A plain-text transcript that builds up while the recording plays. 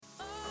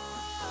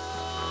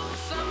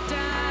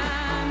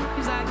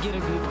get a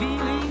good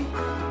feeling,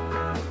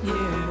 yeah.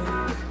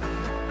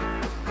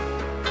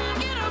 I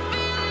get a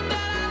feeling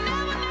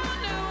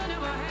that I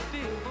never had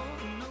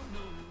before, no.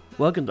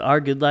 Welcome to Our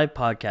Good Life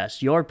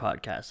Podcast, your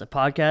podcast, a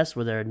podcast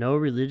where there are no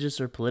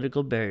religious or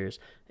political barriers,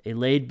 a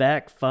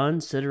laid-back, fun,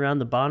 sit around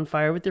the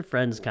bonfire with your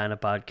friends kind of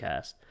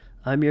podcast.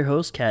 I'm your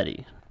host,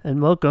 Caddy, and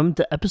welcome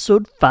to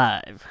episode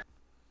 5.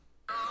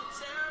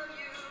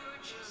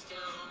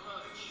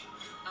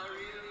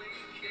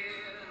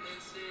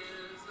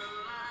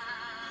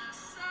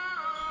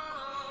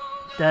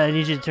 Dad, I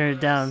need you to turn it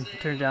down.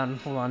 Turn it down.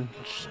 Hold on.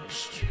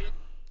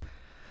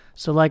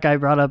 So like I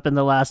brought up in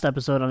the last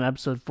episode, on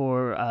episode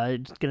 4,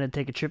 I'm going to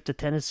take a trip to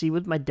Tennessee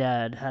with my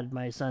dad. Had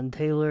my son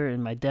Taylor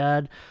and my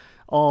dad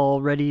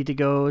all ready to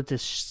go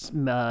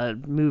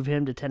to move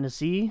him to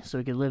Tennessee so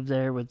he could live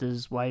there with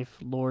his wife,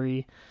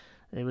 Lori.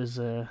 It was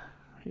a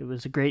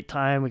great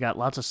time. We got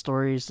lots of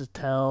stories to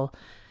tell.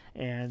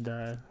 And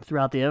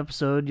throughout the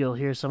episode, you'll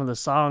hear some of the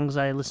songs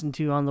I listened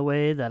to on the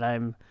way that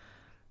I'm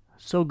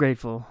so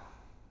grateful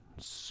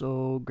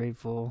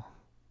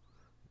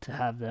to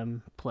have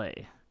them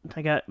play.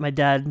 I got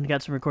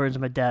some recordings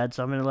of my dad,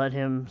 so I'm going to let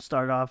him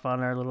start off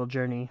on our little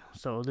journey.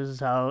 So this is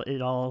how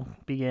it all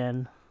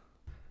began.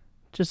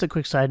 Just a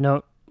quick side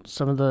note,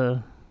 some of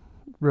the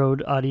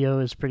road audio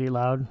is pretty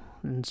loud,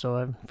 and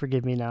so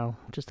forgive me now,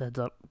 just a heads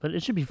up. But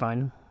it should be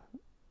fine.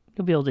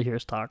 You'll be able to hear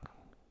us talk,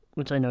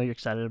 which I know you're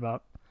excited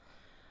about.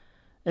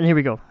 And here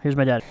we go. Here's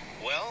my dad.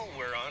 Well,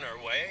 we're on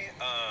our way.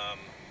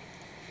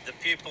 The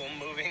people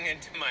moving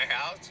into my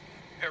house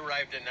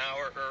arrived an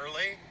hour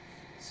early,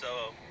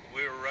 so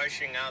we were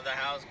rushing out of the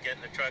house,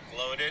 getting the truck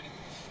loaded,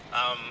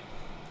 and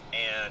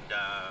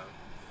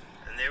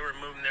they were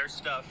moving their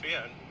stuff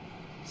in.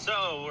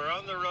 So we're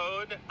on the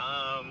road.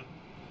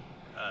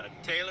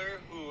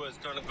 Taylor, who was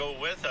going to go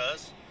with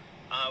us,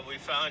 we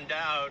found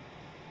out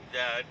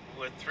that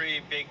with 3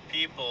 big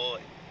people,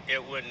 they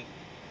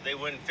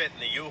wouldn't fit in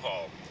the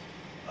U-Haul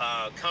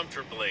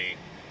comfortably,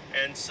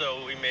 and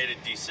so we made a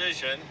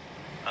decision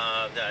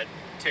that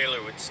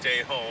Taylor would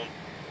stay home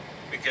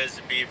because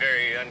it'd be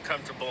very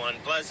uncomfortable,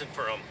 unpleasant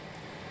for him.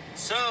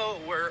 So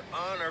we're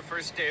on our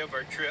first day of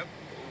our trip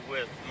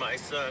with my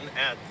son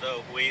at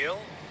the wheel.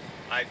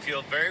 I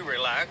feel very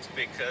relaxed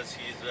because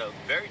he's a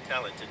very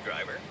talented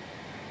driver.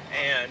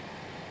 And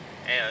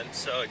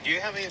so, do you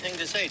have anything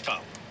to say,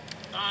 Tom?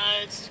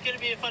 It's going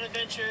to be a fun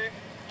adventure.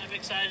 I'm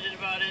excited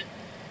about it.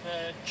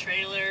 The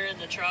trailer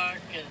and the truck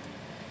and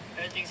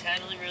everything's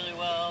handling really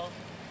well.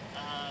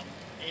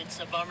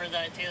 It's a bummer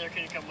that Taylor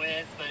couldn't come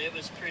with, but it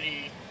was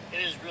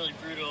really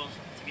brutal,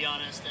 to be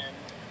honest, and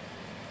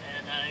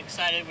I'm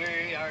excited.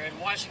 We are in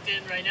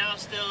Washington right now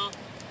still.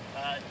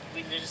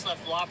 We just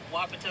left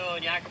Wapato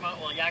and Yakima.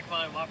 Well,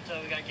 Yakima and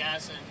Wapato, we got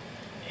gas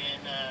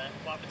in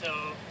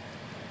Wapato.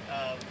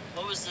 How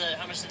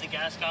much did the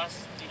gas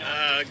cost? Do you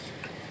know?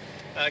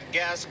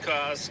 Gas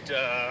cost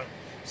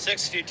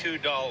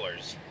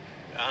 $62.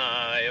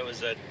 It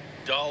was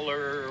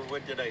 $1,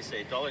 what did I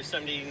say,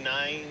 $1.79,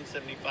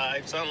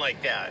 $1.75, something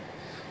like that.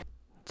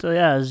 So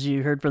yeah, as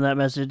you heard from that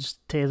message,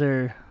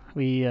 Taylor,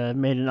 we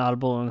made an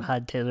audible and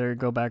had Taylor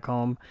go back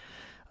home.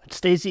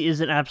 Stacy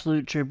is an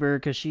absolute trooper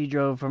because she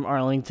drove from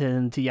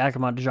Arlington to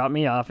Yakima to drop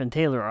me off and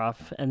Taylor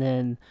off. And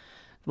then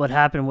what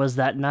happened was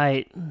that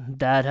night,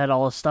 Dad had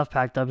all his stuff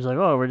packed up. He's like,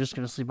 "Oh, we're just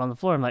going to sleep on the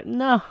floor." I'm like,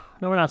 no,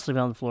 we're not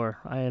sleeping on the floor.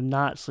 I am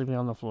not sleeping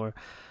on the floor.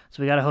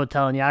 So we got a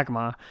hotel in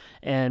Yakima,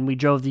 and we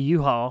drove the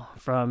U-Haul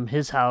from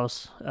his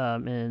house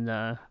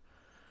in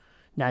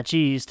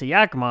Natchez to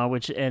Yakima,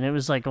 and it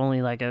was like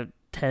only like a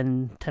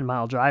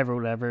 10-mile drive or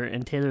whatever,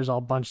 and Taylor's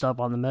all bunched up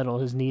on the middle.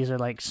 His knees are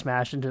like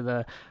smashed into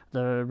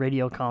the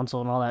radio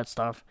console and all that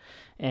stuff,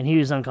 and he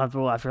was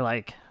uncomfortable after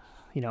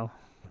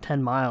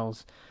 10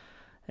 miles.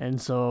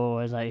 And so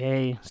I was like,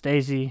 "Hey,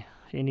 Stacy,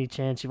 any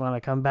chance you want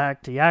to come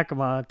back to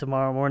Yakima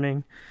tomorrow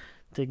morning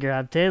to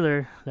grab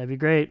Taylor? That'd be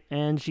great."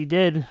 And she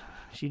did.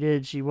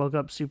 She woke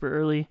up super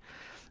early,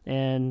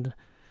 and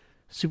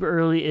super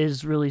early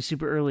is really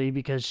super early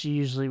because she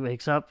usually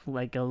wakes up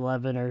like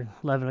 11 or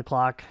 11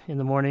 o'clock in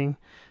the morning.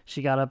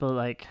 She got up at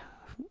like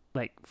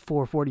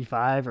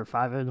 4:45 or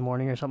 5 in the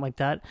morning or something like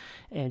that,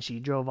 and she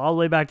drove all the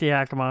way back to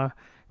Yakima,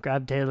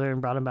 grabbed Taylor, and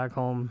brought him back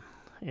home.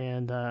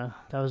 And that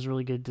was a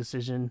really good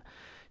decision.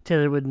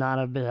 Taylor would not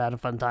have had a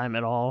fun time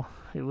at all.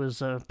 It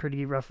was a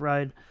pretty rough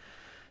ride.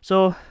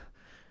 So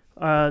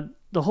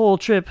the whole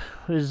trip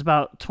was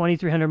about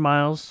 2,300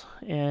 miles,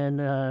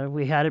 and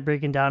we had it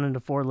breaking down into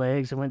 4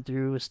 legs. I went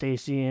through with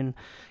Stacy and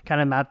kind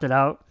of mapped it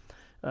out.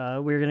 We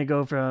were going to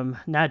go from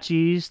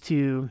Natchez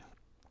to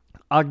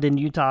Ogden,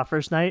 Utah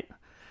first night,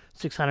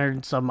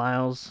 600 some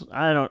miles.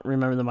 I don't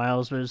remember the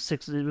miles, but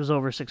it was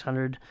over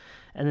 600.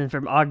 And then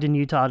from Ogden,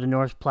 Utah to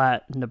North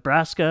Platte,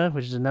 Nebraska,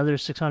 which is another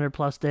 600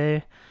 plus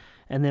day.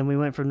 And then we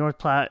went from North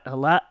Platte,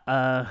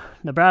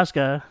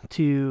 Nebraska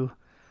to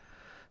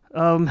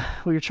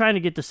we were trying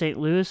to get to St.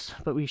 Louis,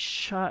 but we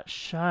shot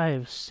shy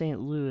of St.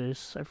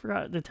 Louis. I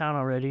forgot the town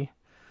already.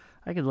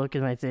 I could look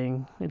at my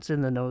thing. It's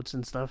in the notes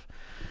and stuff.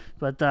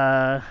 But,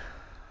 oh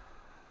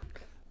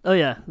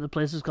yeah, the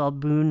place is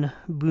called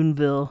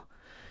Boonville.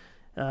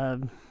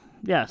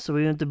 yeah, so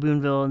we went to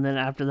Boonville, and then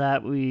after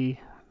that, we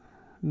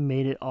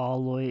made it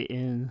all the way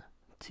in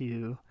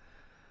to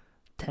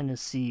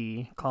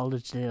Tennessee,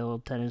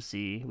 Collegedale,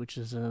 Tennessee, which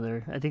is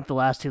another. I think the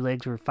last 2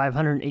 legs were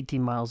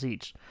 518 miles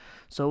each,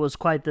 so it was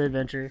quite the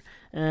adventure.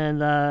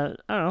 And I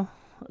don't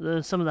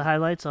know, some of the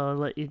highlights. I'll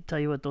let you tell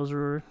you what those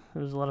were.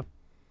 There was a lot of.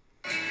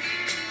 Going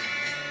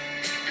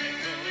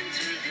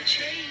through the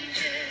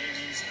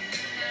changes in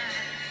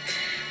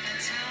life.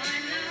 That's how I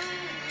know.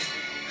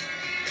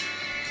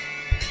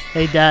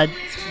 Hey, Dad,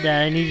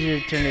 I need you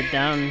to turn it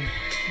down.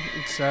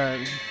 It's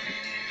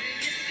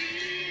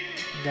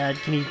Dad,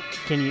 can you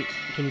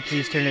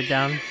please turn it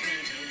down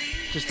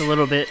just a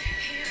little bit?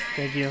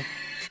 Thank you.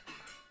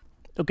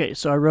 Okay,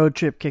 so our road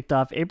trip kicked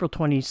off April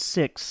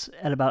 26th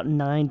at about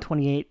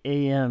 9:28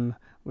 a.m.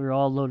 We were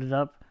all loaded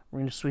up. We're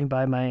going to swing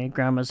by my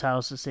grandma's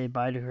house to say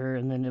bye to her,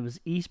 and then it was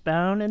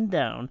eastbound and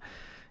down.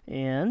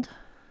 And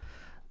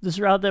this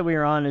route that we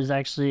were on is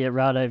actually a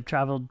route I've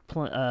traveled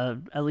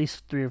at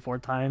least 3 or 4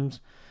 times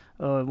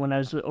when I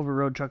was over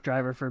road truck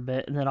driver for a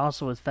bit, and then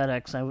also with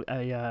FedEx.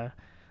 I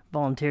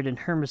volunteered in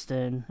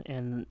Hermiston,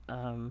 and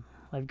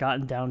I've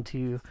gotten down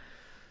to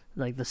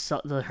like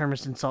the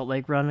Hermiston Salt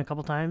Lake run a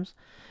couple times.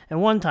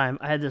 And one time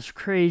I had this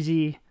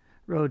crazy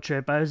road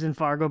trip. I was in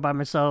Fargo by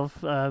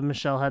myself.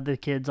 Michelle had the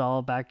kids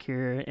all back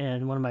here,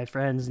 and one of my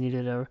friends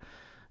needed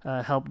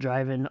help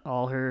driving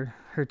all her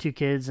 2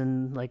 kids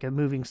and like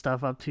moving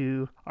stuff up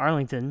to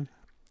Arlington.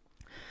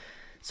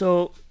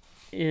 So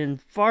in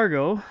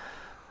Fargo,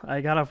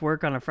 I got off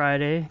work on a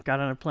Friday, got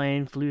on a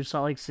plane, flew to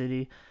Salt Lake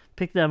City,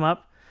 picked them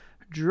up,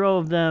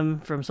 drove them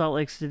from Salt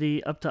Lake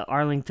City up to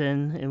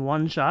Arlington in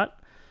one shot,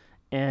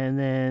 and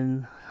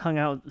then hung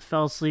out,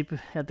 fell asleep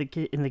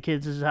in the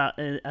kids'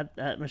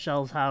 at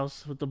Michelle's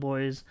house with the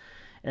boys,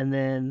 and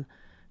then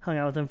hung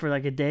out with them for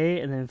like a day,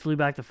 and then flew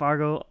back to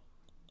Fargo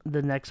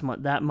the next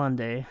that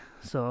Monday.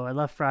 So I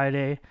left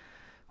Friday,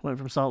 went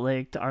from Salt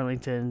Lake to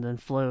Arlington, then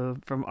flew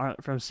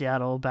from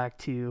Seattle back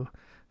to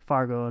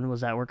Fargo, and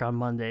was at work on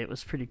Monday. It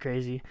was pretty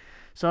crazy.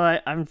 So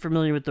I'm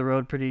familiar with the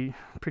road pretty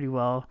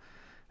well.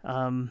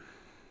 No,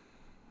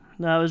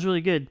 it was really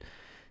good.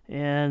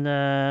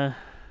 And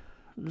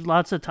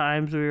lots of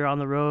times we were on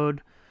the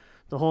road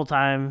the whole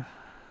time.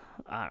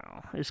 I don't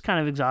know. It's kind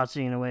of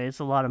exhausting in a way. It's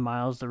a lot of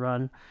miles to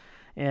run.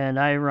 And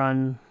I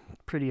run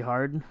pretty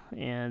hard.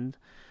 And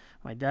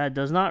my dad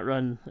does not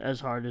run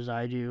as hard as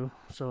I do.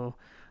 So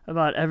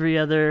about every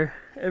other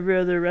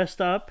rest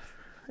stop,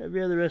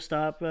 we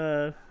stopped,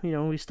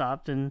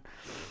 and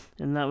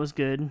that was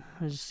good.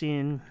 Just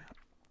seeing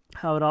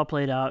how it all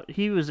played out.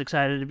 He was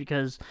excited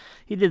because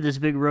he did this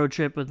big road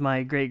trip with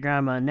my great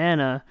grandma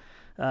Nana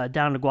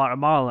down to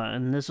Guatemala,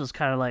 and this was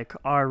kind of like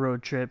our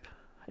road trip,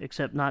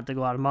 except not to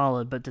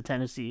Guatemala but to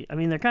Tennessee. I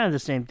mean, they're kind of the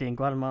same thing,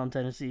 Guatemala and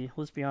Tennessee.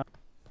 Let's be honest.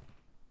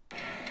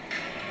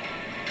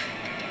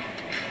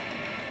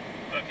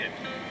 Okay.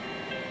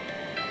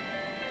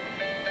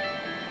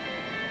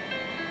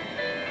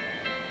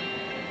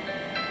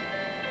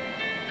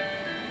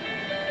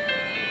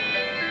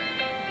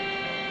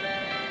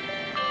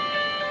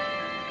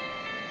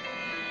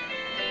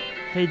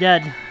 Hey,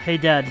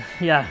 Dad.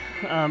 Yeah,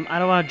 I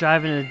don't want to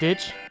drive in a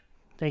ditch.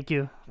 Thank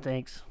you.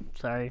 Thanks.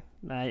 Sorry.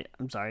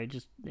 I'm sorry.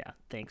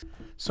 Thanks.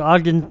 So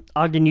Ogden,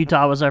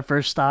 Utah was our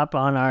first stop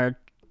on our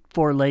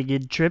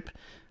 4-legged trip.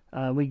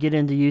 We get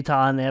into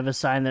Utah, and they have a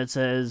sign that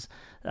says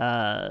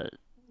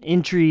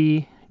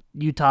entry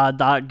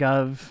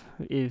utah.gov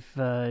if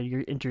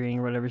you're entering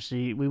or whatever. So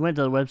we went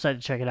to the website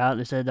to check it out, and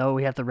they said,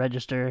 we have to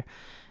register,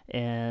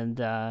 and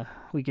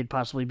we could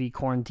possibly be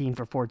quarantined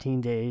for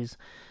 14 days.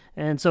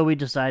 And so we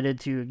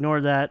decided to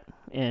ignore that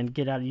and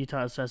get out of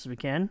Utah as fast as we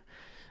can.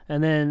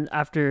 And then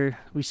after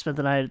we spent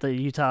the night at the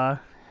Utah,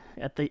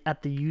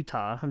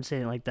 I'm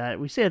saying it like that.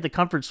 We stayed at the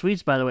Comfort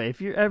Suites, by the way.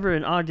 If you're ever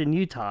in Ogden,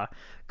 Utah,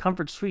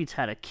 Comfort Suites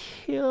had a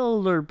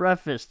killer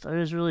breakfast. I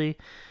was really,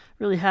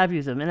 really happy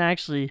with them. And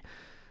actually,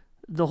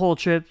 the whole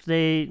trip,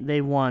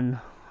 they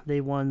won.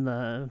 They won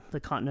the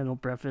Continental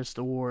Breakfast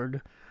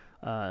Award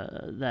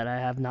that I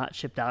have not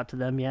shipped out to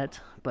them yet,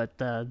 but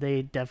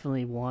they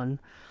definitely won.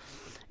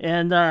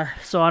 And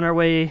so on our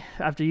way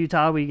after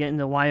Utah, we get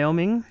into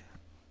Wyoming.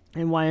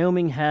 And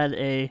Wyoming had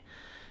a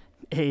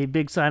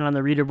big sign on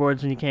the reader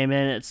boards when you came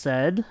in. It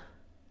said,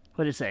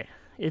 what did it say?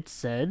 It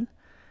said,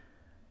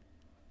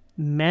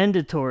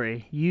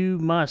 mandatory. You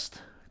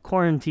must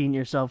quarantine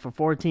yourself for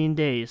 14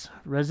 days.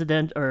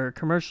 Resident or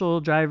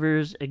commercial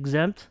drivers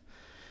exempt.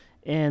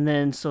 And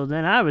then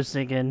I was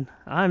thinking,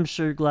 I'm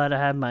sure glad I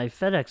have my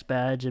FedEx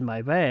badge in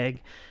my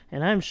bag,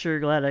 and I'm sure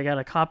glad I got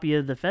a copy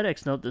of the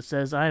FedEx note that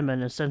says I'm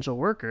an essential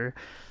worker,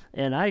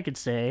 and I could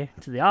say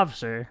to the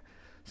officer,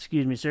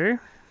 excuse me, sir,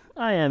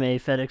 I am a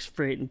FedEx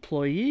Freight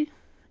employee,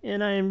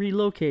 and I am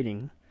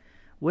relocating,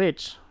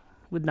 which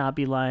would not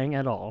be lying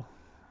at all.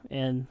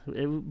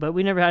 But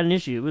we never had an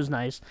issue. It was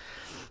nice.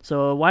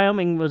 So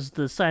Wyoming was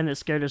the sign that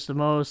scared us the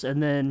most,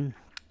 and then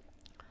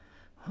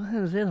what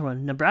was the other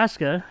one?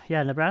 Nebraska.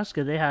 Yeah,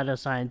 Nebraska, they had a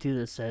sign too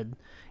that said,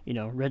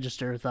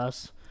 register with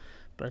us.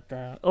 But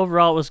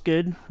overall, it was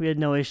good. We had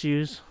no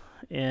issues.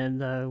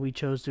 and we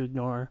chose to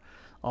ignore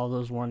all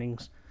those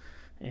warnings.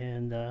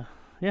 And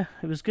yeah,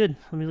 it was good.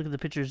 Let me look at the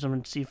pictures. I'm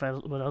gonna see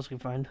what else I can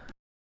find.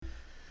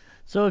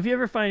 So if you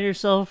ever find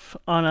yourself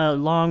on a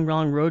long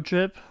road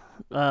trip,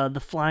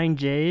 the Flying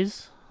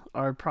J's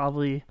are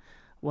probably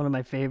one of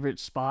my favorite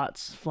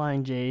spots.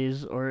 Flying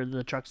J's or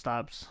the truck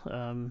stops.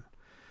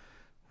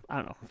 I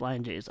don't know,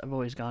 Flying J's. I've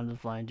always gone to the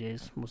Flying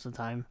J's most of the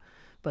time.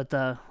 But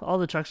all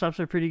the truck stops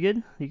are pretty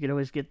good. You could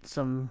always get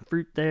some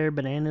fruit there,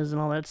 bananas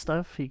and all that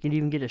stuff. You can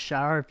even get a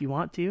shower if you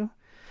want to.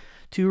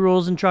 2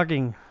 rules in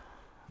trucking.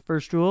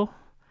 First rule,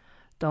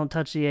 don't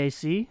touch the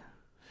AC.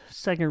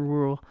 Second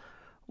rule,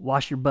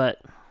 wash your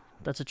butt.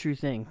 That's a true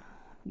thing.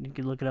 You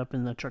can look it up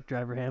in the truck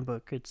driver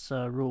handbook. It's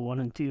rule 1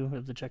 and 2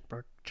 of the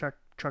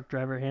truck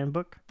driver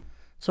handbook.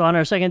 So on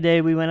our second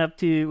day, we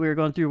were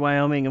going through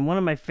Wyoming, and one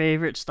of my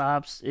favorite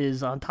stops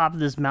is on top of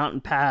this mountain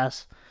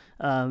pass.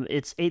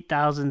 It's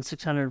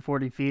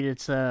 8,640 feet.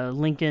 It's a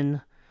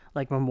Lincoln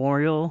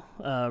Memorial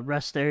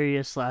rest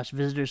area /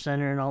 visitor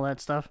center and all that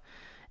stuff.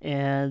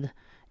 And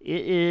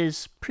it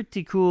is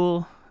pretty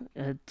cool.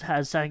 It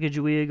has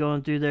Sacagawea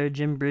going through there,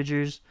 Jim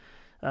Bridgers,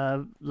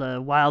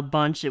 the Wild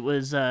Bunch. It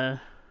was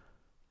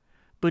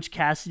Butch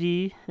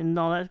Cassidy and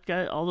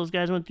all those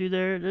guys went through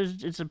there.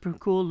 It's a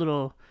cool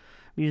little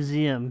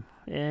museum,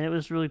 and it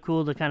was really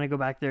cool to kind of go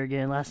back there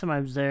again. Last time I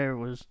was there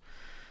was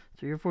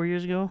 3 or 4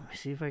 years ago. Let me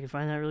see if I can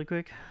find that really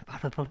quick.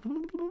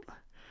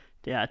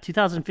 Yeah,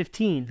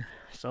 2015.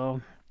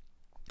 So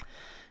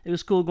it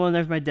was cool going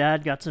there with my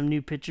dad. Got some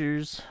new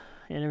pictures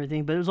and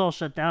everything, but it was all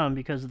shut down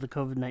because of the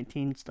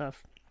COVID-19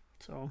 stuff.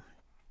 So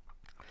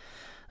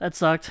that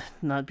sucked,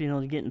 not being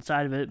able to get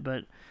inside of it,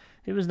 but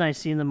it was nice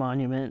seeing the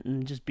monument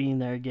and just being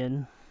there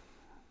again.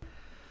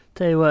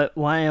 Tell you what,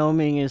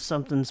 Wyoming is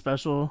something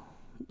special.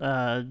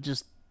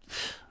 Just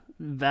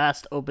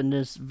vast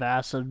openness,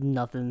 vast of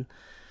nothing.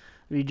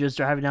 We just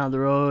driving down the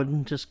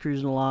road, just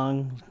cruising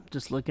along,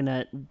 just looking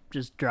at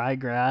just dry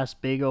grass,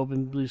 big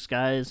open blue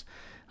skies.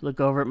 Look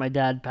over at my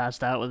dad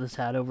passed out with his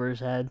hat over his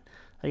head.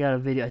 I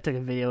took a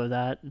video of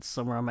that. It's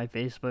somewhere on my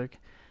Facebook.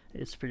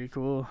 It's pretty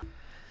cool.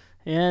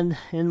 And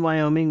in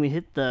Wyoming, we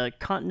hit the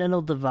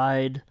Continental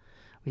Divide.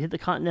 April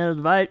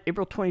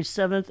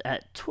 27th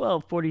at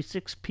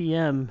 12:46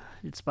 p.m.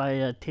 It's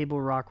by Table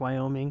Rock,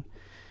 Wyoming.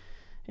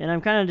 And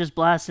I'm kind of just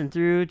blasting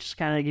through, just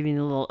kind of giving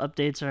you little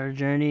updates on our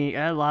journey.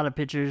 I had a lot of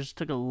pictures,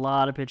 took a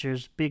lot of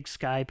pictures, big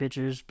sky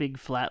pictures, big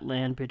flat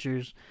land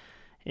pictures.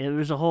 It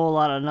was a whole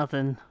lot of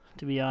nothing,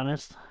 to be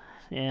honest.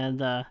 And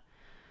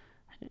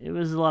it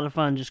was a lot of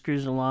fun just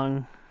cruising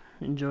along,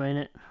 enjoying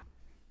it.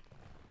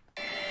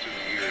 Through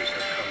the years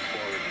have come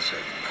forward and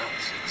said, wow,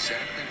 this is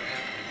exactly what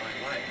happened in my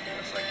life. And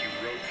it's like you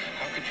wrote,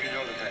 how could you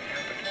know that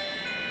happened?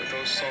 But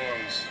those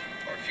songs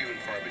are few and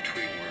far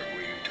between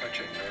where you touch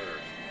a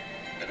nerve.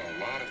 And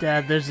a lot of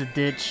Dad, there's a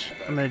ditch.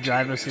 I'm going to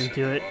drive us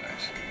into it.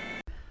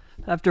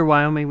 After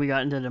Wyoming, we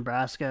got into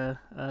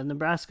Nebraska.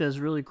 Nebraska is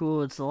really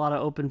cool. It's a lot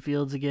of open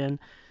fields again.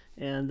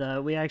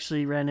 And we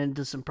actually ran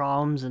into some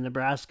problems in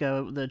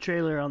Nebraska. The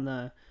trailer on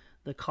the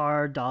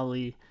car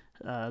dolly,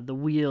 the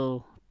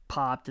wheel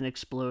popped and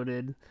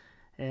exploded.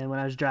 And when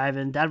I was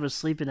driving, Dad was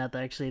sleeping at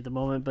the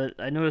moment, but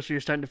I noticed we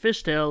were starting to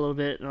fishtail a little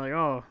bit. And I'm like,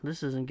 oh,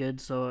 this isn't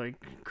good. So I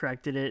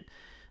corrected it.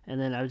 And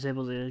then I was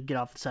able to get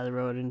off the side of the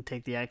road and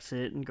take the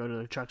exit and go to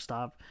the truck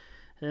stop.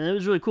 And it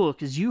was really cool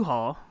because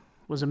U-Haul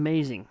was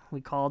amazing.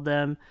 We called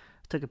them,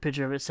 took a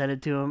picture of it, sent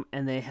it to them,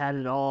 and they had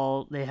it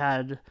all. They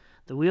had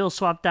the wheels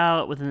swapped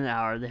out within an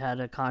hour. They had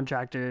a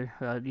contractor,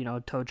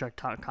 tow truck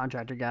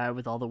contractor guy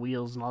with all the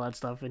wheels and all that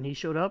stuff, and he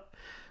showed up,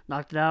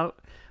 knocked it out.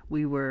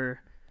 We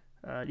were,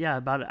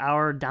 about an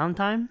hour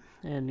downtime,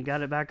 and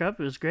got it back up.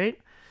 It was great.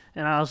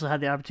 And I also had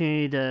the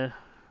opportunity to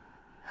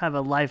have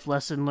a life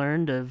lesson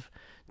learned of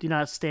do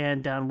not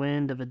stand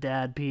downwind of a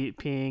dad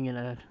peeing in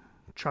a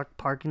truck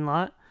parking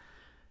lot.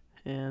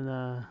 And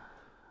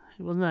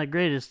it wasn't that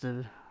greatest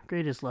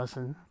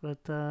lesson,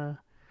 but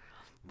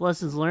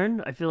lessons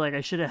learned. I feel like I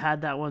should have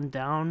had that one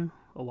down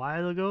a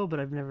while ago, but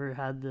I've never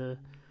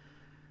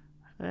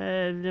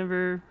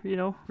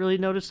really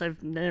noticed.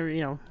 I've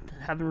never,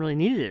 haven't really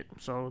needed it.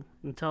 So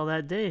until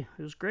that day,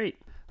 it was great.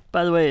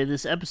 By the way,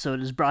 this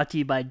episode is brought to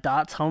you by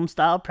Dot's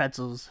Homestyle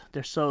Pretzels.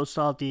 They're so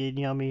salty and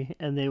yummy,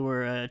 and they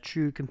were a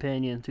true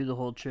companion through the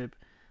whole trip.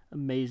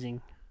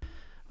 Amazing.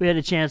 We had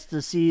a chance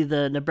to see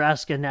the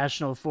Nebraska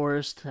National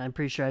Forest. I'm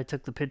pretty sure I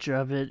took the picture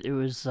of it. It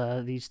was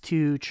these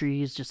 2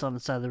 trees just on the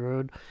side of the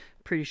road.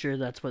 Pretty sure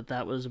that's what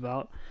that was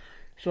about.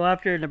 So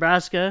after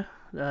Nebraska,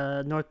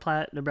 North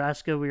Platte,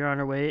 Nebraska, we were on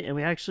our way, and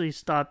we actually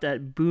stopped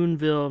at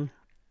Boonville,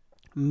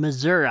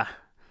 Missouri.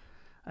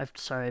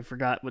 I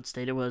forgot what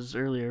state it was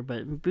earlier,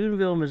 but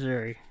Boonville,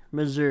 Missouri,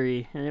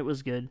 and it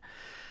was good.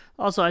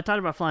 Also, I talked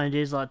about Flying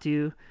J's a lot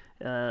too.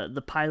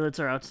 The pilots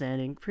are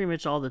outstanding. Pretty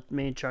much all the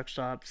main truck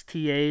stops.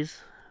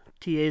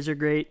 TAs are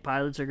great.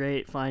 Pilots are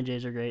great. Flying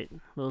J's are great.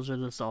 Those are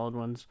the solid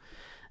ones.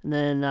 And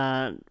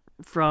then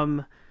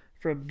from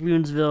from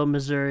Boonsville,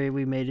 Missouri,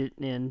 we made it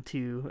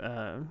into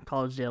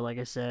Collegedale, like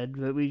I said.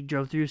 But we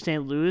drove through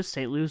St. Louis.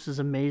 St. Louis is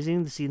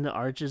amazing. Seeing the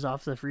arches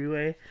off the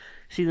freeway,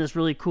 seeing this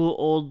really cool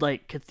old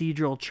like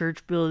cathedral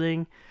church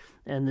building,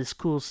 and this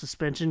cool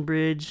suspension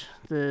bridge.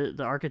 The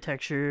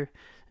architecture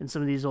in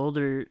some of these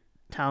older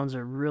towns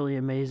are really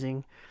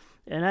amazing.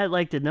 And I'd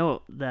like to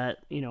note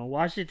that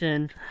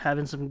Washington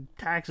having some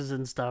taxes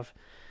and stuff,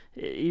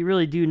 you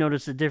really do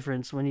notice a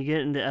difference when you get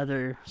into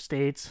other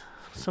states.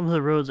 Some of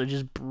the roads are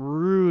just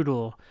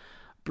brutal.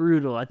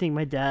 I think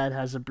my dad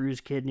has a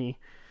bruised kidney,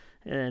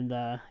 and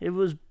it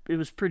was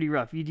pretty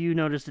rough. You do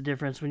notice the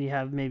difference when you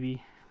have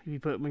maybe if you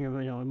put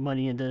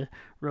money into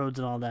roads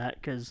and all that,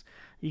 because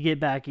you get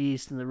back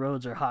east and the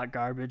roads are hot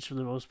garbage for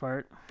the most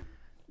part.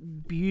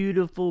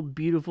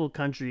 Beautiful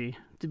country.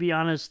 To be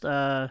honest,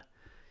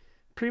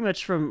 pretty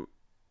much from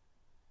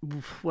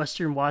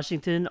western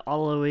Washington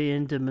all the way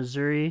into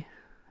Missouri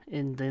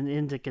and then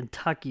into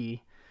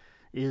Kentucky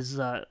is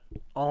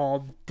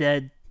all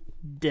dead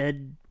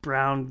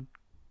brown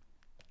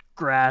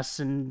grass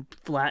and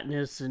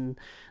flatness and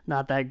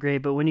not that great.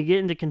 But when you get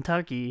into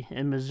Kentucky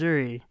and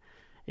Missouri,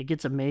 it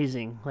gets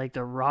amazing. Like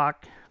the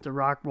rock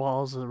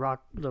walls on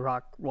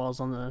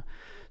the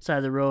side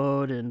of the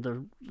road,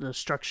 and the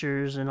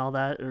structures and all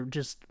that are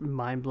just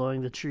mind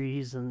blowing. The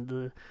trees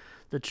and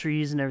the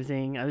trees and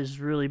everything. I was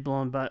really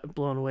blown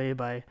away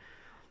by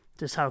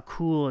just how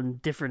cool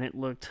and different it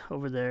looked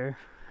over there.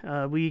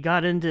 We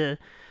got into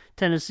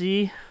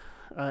Tennessee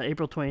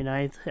April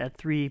 29th at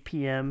 3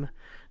 p.m.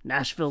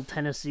 Nashville,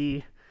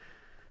 Tennessee.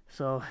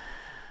 So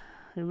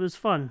it was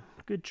fun.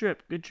 Good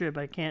trip.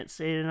 I can't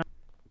say it enough.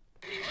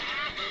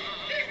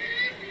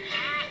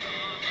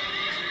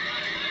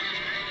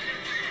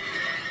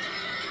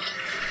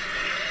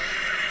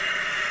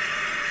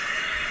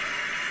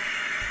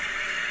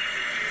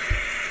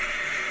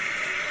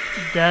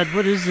 Dad,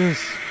 what is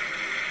this?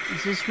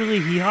 Is this really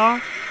hee-haw?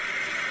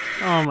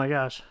 Oh my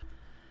gosh.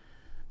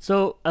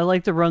 So, I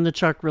like to run the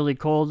truck really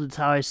cold. It's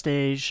how I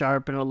stay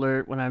sharp and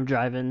alert when I'm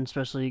driving,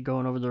 especially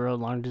going over the road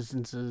long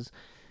distances.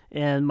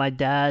 And my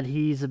dad,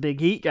 he's a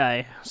big heat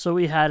guy. So,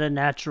 we had a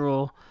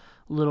natural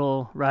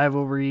little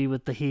rivalry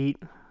with the heat.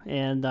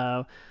 And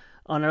on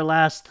our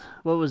last,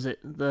 going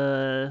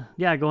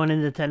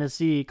into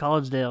Tennessee,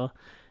 Collegedale,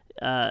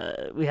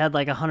 we had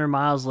like 100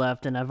 miles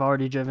left, and I've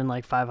already driven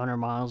like 500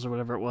 miles or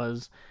whatever it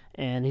was.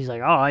 And he's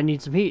like, oh, I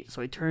need some heat.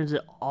 So he turns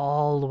it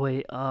all the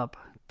way up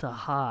to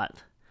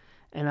hot.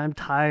 And I'm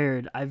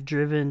tired. I've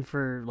driven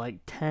for like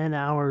 10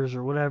 hours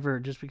or whatever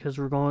just because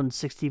we're going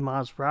 60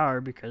 miles per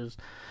hour because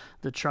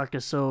the truck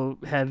is so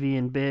heavy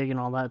and big and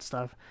all that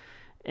stuff.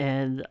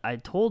 And I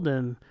told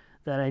him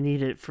that I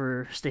need it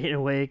for staying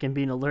awake and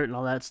being alert and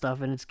all that stuff.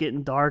 And it's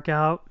getting dark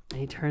out, and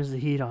he turns the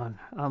heat on.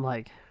 I'm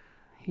like,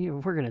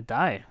 we're going to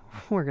die.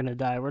 We're going to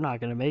die. We're not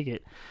going to make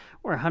it.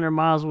 We're 100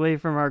 miles away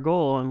from our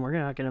goal, and we're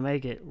not going to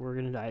make it. We're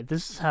going to die.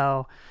 This is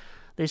how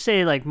they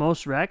say, like,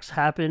 most wrecks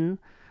happen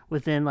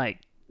within,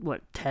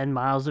 10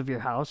 miles of your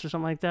house or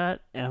something like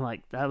that. And I'm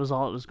like, that was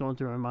all that was going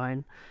through my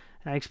mind.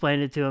 And I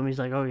explained it to him. He's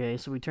like, okay.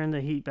 So we turned the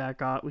heat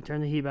back off. Put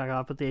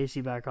the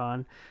AC back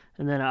on.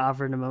 And then I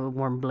offered him a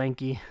warm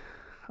blankie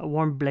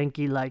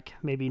like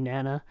maybe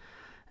Nana.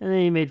 And then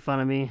he made fun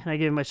of me. And I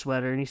gave him my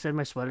sweater, and he said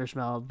my sweater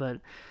smelled, but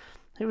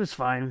it was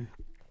fine.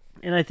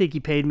 And I think he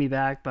paid me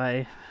back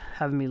by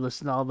having me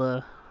listen to all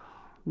the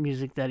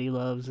music that he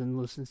loves and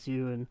listens to,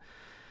 and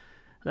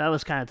that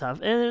was kind of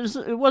tough. And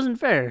it wasn't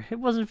fair. It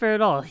wasn't fair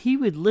at all. He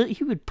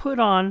would put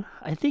on,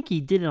 I think he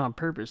did it on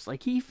purpose.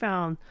 Like, he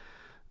found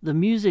the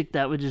music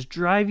that would just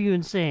drive you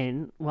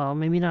insane. Well,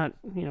 maybe not,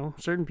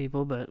 certain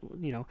people, but,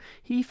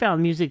 he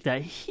found music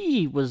that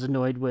he was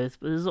annoyed with,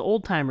 but it was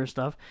old timer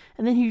stuff,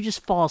 and then he would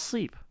just fall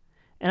asleep.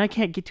 And I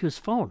can't get to his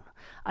phone.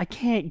 I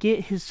can't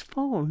get his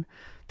phone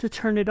to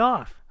turn it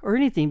off or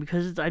anything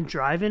because I'm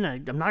driving.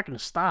 I'm not going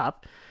to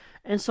stop.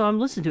 And so I'm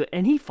listening to it,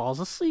 and he falls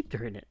asleep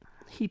during it.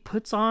 He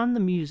puts on the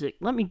music.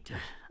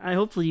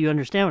 Hopefully you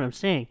understand what I'm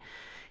saying.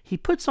 He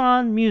puts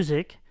on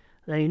music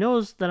that he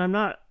knows that I'm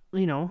not,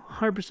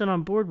 100%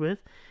 on board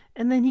with,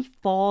 and then he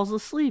falls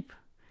asleep.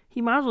 He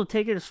might as well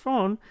take his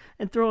phone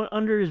and throw it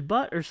under his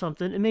butt or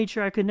something and made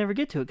sure I could never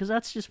get to it, because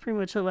that's just pretty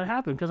much what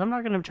happened, because I'm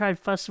not going to try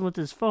fussing with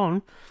his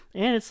phone,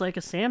 and it's like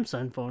a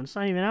Samsung phone. It's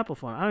not even an Apple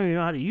phone. I don't even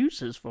know how to use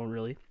his phone,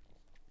 really.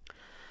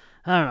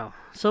 I don't know.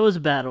 So it was a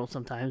battle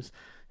sometimes.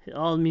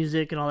 All the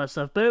music and all that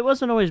stuff, but it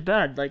wasn't always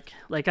bad.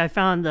 Like I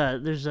found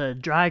there's a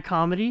dry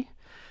comedy,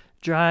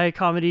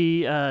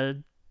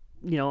 on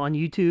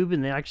YouTube,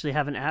 and they actually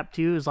have an app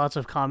too. There's lots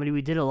of comedy.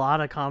 We did a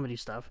lot of comedy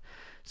stuff,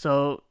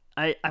 so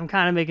I'm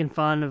kind of making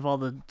fun of all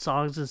the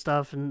songs and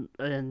stuff,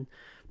 but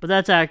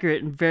that's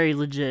accurate and very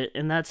legit,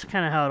 and that's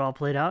kind of how it all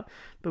played out.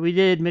 But we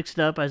did mix it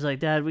up. I was like,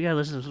 Dad, we gotta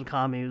listen to some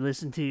comedy. We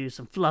listened to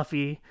some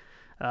Fluffy.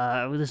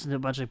 We listened to a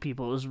bunch of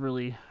people.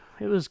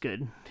 It was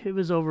good. It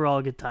was overall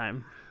a good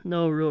time.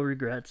 No real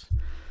regrets.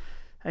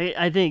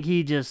 I think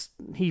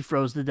he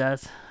froze to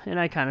death, and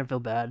I kind of feel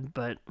bad,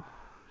 but,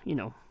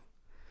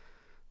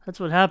 that's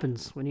what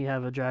happens when you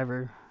have a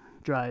driver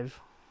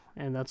drive,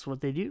 and that's what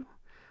they do.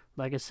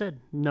 like I said,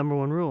 number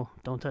 1 rule,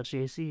 don't touch the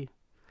AC.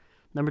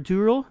 Number 2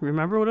 rule,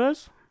 remember what it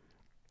was?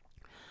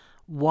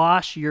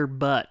 Wash your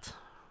butt.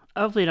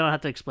 Hopefully, you don't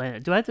have to explain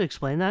it. Do I have to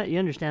explain that? You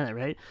understand that,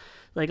 right?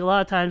 Like, a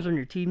lot of times when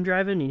you're team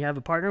driving and you have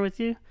a partner with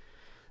you,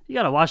 you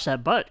got to wash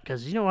that butt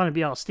because you don't want to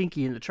be all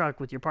stinky in the truck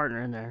with your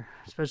partner in there,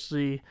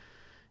 especially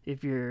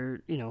if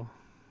you're,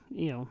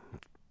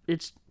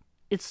 it's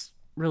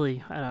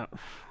really, we're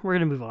going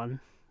to move on.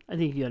 I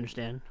think you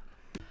understand.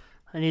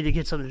 I need to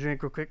get something to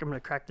drink real quick. I'm going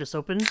to crack this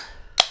open.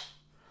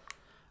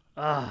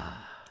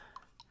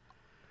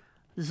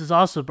 This is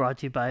also brought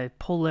to you by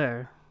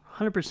Polaire,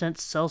 100%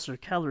 seltzer,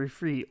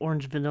 calorie-free,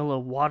 orange vanilla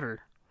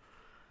water.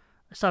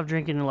 I stopped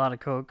drinking a lot of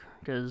Coke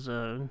because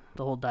the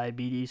whole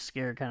diabetes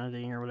scare kind of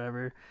thing or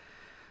whatever.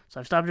 So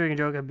I've stopped drinking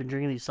Coke. I've been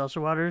drinking these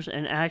seltzer waters,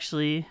 and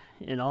actually,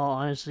 in all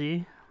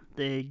honesty,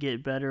 they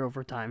get better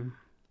over time.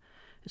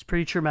 It's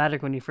pretty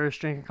traumatic when you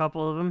first drink a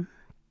couple of them,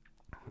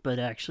 but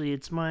actually,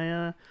 it's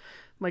my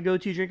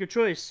go-to drink of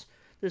choice.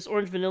 This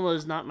orange vanilla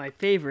is not my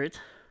favorite.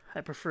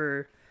 I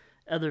prefer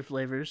other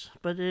flavors,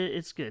 but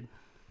it's good.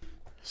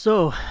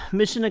 So,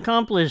 mission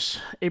accomplished.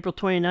 April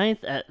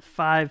 29th at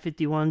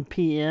 5:51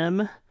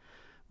 p.m.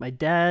 My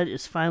dad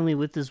is finally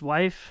with his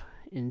wife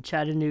in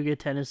Chattanooga,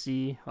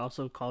 Tennessee,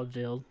 also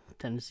Collegedale,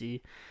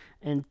 Tennessee.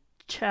 And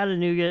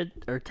Chattanooga,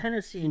 or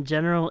Tennessee in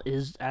general,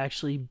 is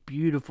actually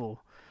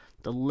beautiful.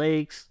 The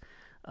lakes,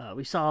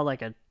 we saw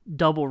like a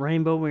double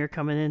rainbow when we were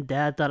coming in.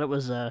 Dad thought it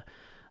was a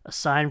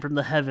sign from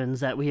the heavens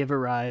that we have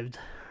arrived.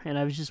 And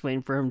I was just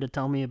waiting for him to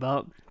tell me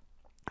about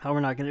how we're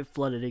not going to get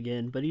flooded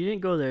again. But he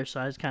didn't go there, so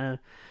I was kind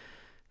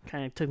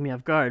of took me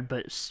off guard.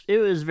 But it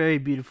was very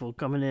beautiful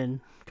coming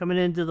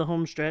into the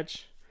home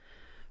stretch.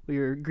 We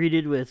were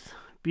greeted with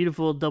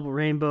beautiful double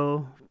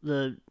rainbow.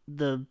 The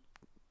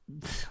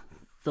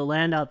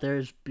land out there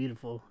is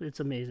beautiful. It's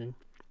amazing.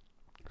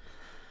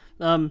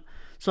 So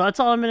that's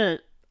all I'm gonna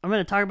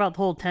talk about, the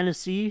whole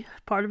Tennessee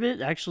part of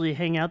it. Actually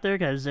hang out there.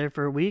 I was there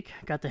for a week.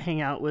 Got to hang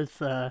out with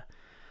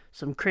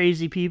some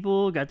crazy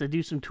people. Got to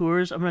do some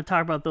tours. I'm gonna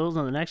talk about those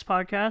on the next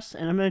podcast,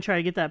 and I'm gonna try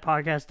to get that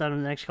podcast done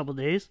in the next couple of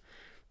days.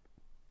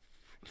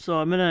 So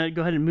I'm gonna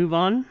go ahead and move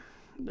on.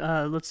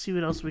 Let's see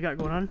what else we got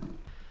going on.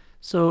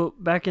 So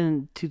back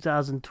in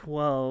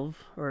 2012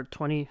 or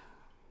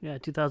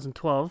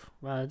 2012.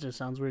 Wow, that just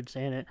sounds weird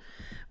saying it.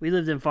 We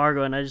lived in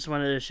Fargo, and I just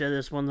wanted to share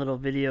this one little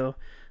video.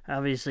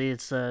 Obviously,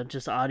 it's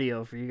just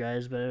audio for you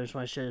guys, but I just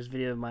want to share this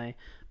video of my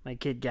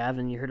kid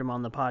Gavin. You heard him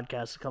on the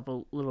podcast a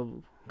couple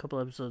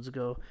episodes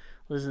ago.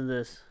 Listen to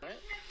this. That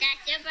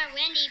super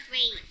windy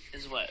freeze.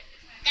 Is what?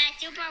 That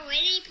super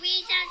windy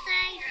freeze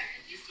outside.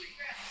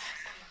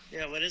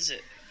 Yeah, what is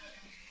it?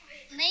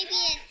 Maybe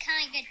it's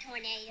kind of a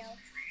tornado.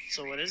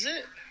 So what is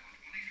it?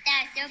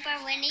 That super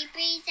windy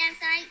freeze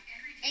outside.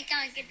 It's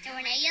kind of a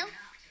tornado.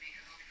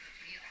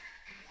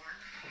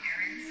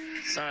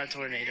 It's not a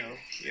tornado.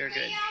 You're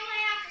good.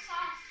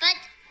 But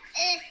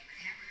it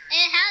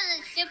has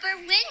a super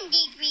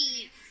windy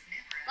freeze,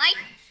 right?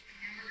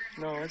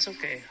 No, it's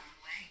okay.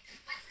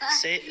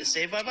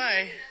 Say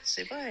bye-bye.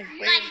 Say bye.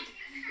 Wait.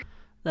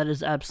 But That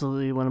is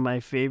absolutely one of my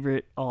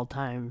favorite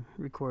all-time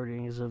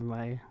recordings of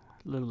my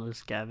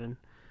littlest Gavin.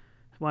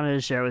 Wanted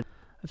to share with.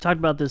 I've talked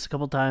about this a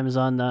couple times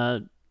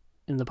on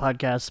in the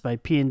podcast by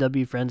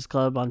P&W Friends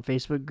Club on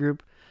Facebook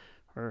group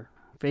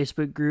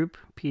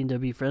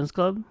P&W Friends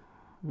Club.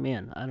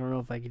 Man, I don't know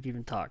if I could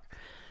even talk.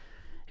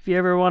 If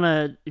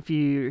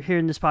you're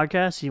hearing this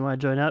podcast and you want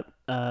to join up,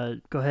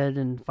 go ahead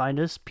and find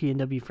us,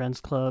 P&W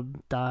Friends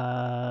Club,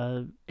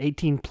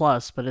 18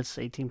 plus, but it's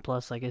 18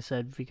 plus, like I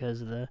said,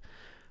 because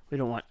we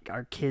don't want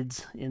our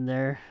kids in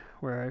there,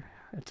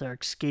 it's our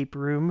escape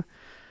room,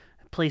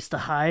 place to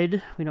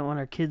hide. We don't want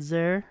our kids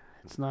there.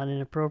 It's not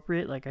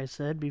inappropriate, like I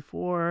said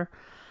before.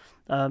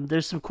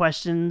 There's some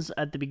questions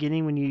at the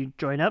beginning when you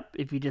join up.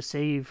 If you just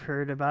say you've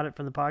heard about it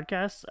from the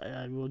podcast,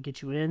 I will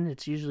get you in.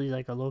 It's usually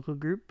like a local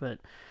group, but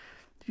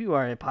if you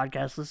are a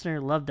podcast listener,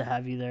 I'd love to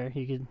have you there.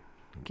 You can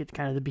get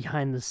kind of the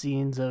behind the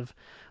scenes of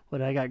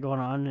what I got going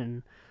on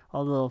and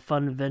all the little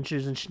fun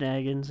adventures and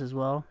shenanigans as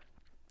well.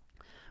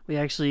 We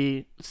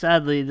actually,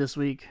 sadly, this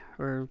week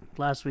or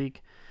last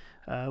week,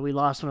 we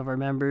lost one of our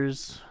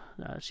members.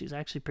 She's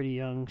actually pretty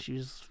young. She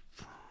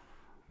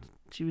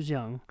was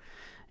young,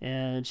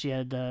 and she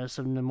had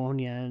some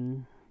pneumonia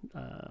and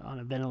on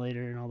a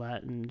ventilator and all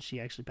that, and she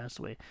actually passed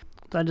away.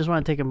 So I just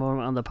want to take a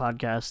moment on the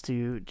podcast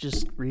to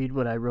just read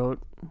what I wrote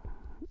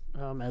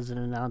as an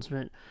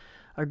announcement.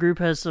 Our group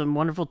has some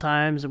wonderful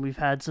times, and we've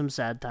had some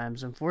sad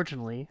times.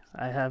 Unfortunately,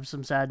 I have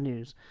some sad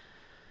news.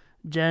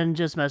 Jen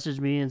just messaged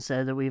me and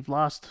said that we've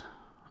lost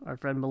our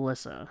friend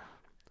Melissa.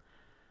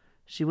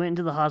 She went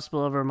into the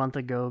hospital over a month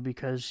ago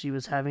because she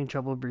was having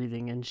trouble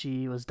breathing, and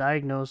she was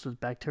diagnosed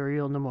with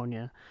bacterial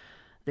pneumonia.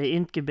 They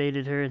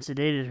intubated her and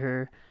sedated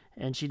her,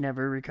 and she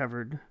never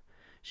recovered.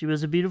 She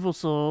was a beautiful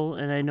soul,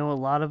 and I know a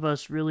lot of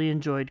us really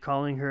enjoyed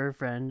calling her a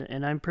friend,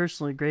 and I'm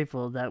personally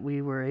grateful that we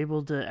were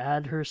able to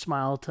add her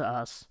smile to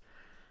us.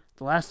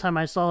 The last time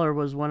I saw her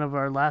was one of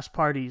our last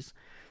parties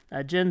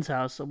at Jen's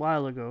house a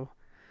while ago.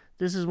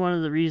 This is one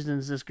of the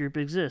reasons this group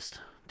exists,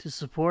 to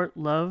support,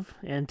 love,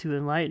 and to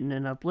enlighten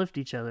and uplift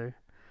each other.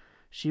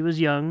 She was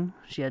young.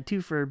 She had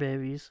 2 fur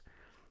babies.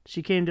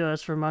 She came to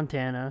us from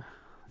Montana.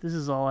 This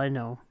is all I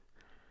know.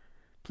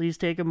 Please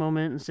take a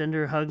moment and send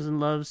her hugs and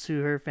loves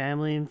to her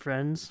family and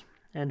friends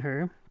and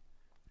her.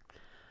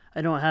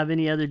 I don't have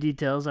any other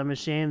details. I'm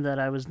ashamed that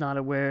I was not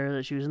aware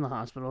that she was in the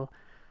hospital.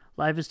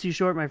 Life is too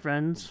short, my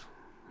friends.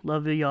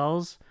 Love you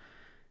y'alls.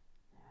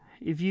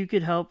 If you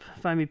could help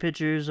find me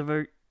pictures of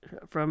her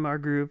from our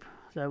group,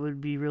 that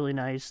would be really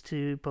nice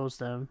to post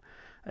them.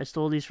 I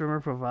stole these from her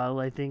profile.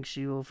 I think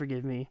she will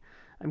forgive me.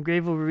 I'm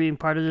grateful for being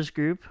part of this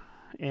group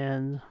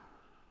and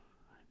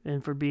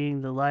for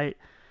being the light,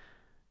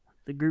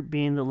 the group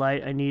being the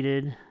light I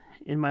needed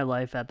in my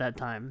life at that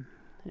time.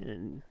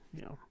 And,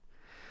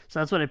 so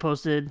that's what I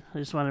posted. I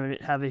just wanted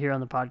to have it here on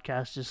the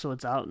podcast just so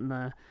it's out in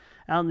the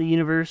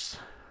universe.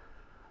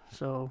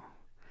 So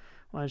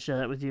I want to share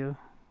that with you.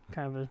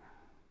 Kind of a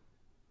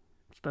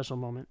special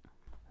moment.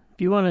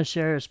 If you want to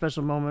share a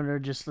special moment or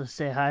just to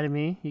say hi to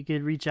me, you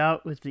could reach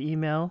out with the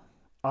email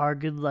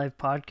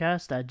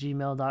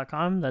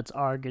ourgoodlifepodcast@gmail.com. That's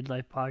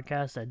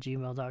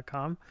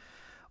ourgoodlifepodcast@gmail.com.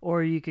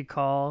 Or you could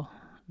call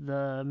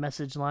the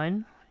message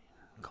line.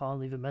 Call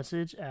and leave a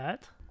message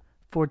at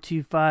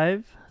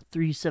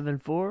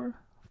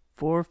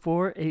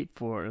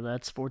 425-374-4484.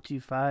 That's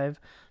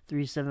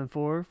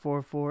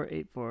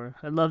 425-374-4484.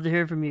 I'd love to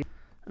hear from you.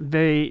 I'm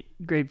very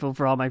grateful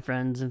for all my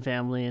friends and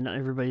family and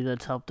everybody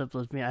that's helped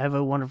uplift me. I have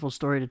a wonderful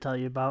story to tell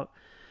you about.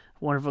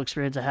 A wonderful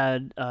experience I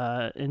had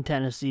in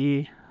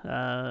Tennessee.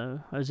 I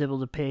was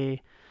able to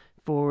pay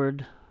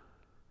forward.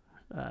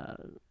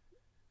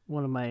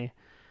 One of my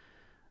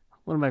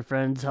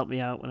friends helped me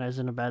out when I was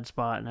in a bad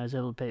spot, and I was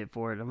able to pay it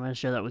forward. I'm going to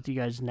share that with you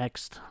guys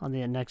next on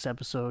the next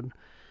episode.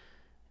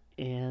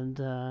 And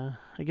I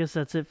guess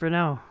that's it for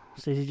now.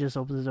 Stacey just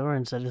opened the door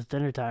and said it's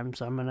dinner time,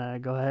 so I'm going to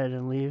go ahead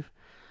and leave.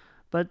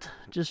 But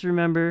just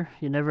remember,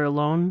 you're never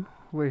alone.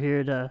 We're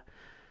here to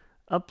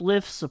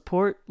uplift,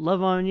 support,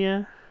 love on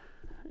you,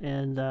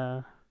 and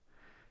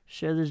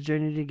share this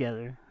journey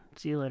together.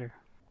 See you later.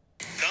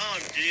 Tom,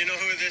 do you know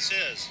who this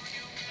is?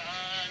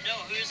 No,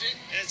 who is it?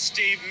 It's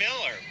Steve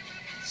Miller.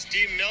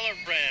 Steve Miller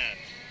Brand.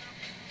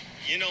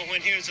 You know, when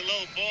he was a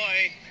little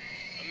boy,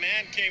 a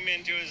man came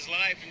into his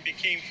life and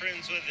became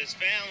friends with his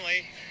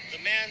family. The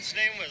man's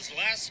name was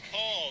Les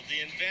Paul,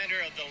 the inventor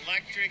of the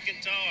electric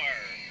guitar.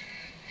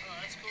 Oh,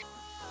 that's cool.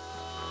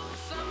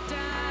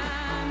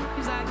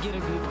 Sometimes I get a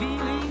good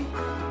feeling,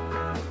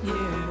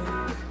 yeah.